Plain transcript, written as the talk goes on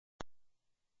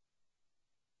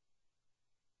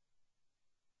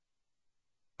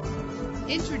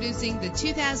Introducing the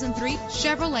 2003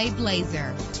 Chevrolet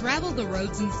Blazer. Travel the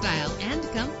roads in style and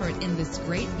comfort in this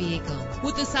great vehicle.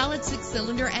 With a solid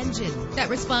 6-cylinder engine that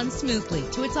responds smoothly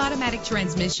to its automatic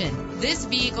transmission. This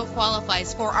vehicle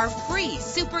qualifies for our free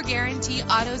Super Guarantee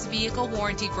Autos Vehicle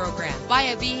Warranty Program. Buy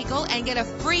a vehicle and get a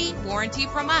free warranty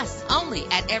from us only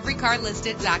at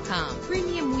everycarlisted.com.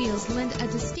 Premium wheels lend a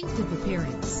distinctive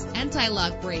appearance.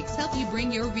 Anti-lock brakes help you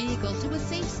bring your vehicle to a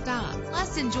safe stop.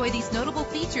 Plus, enjoy these notable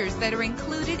features that are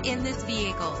included in this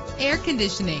vehicle: air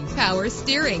conditioning, power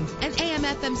steering, an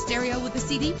AM/FM stereo with a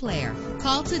CD player.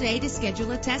 Call today to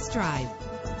schedule a test drive.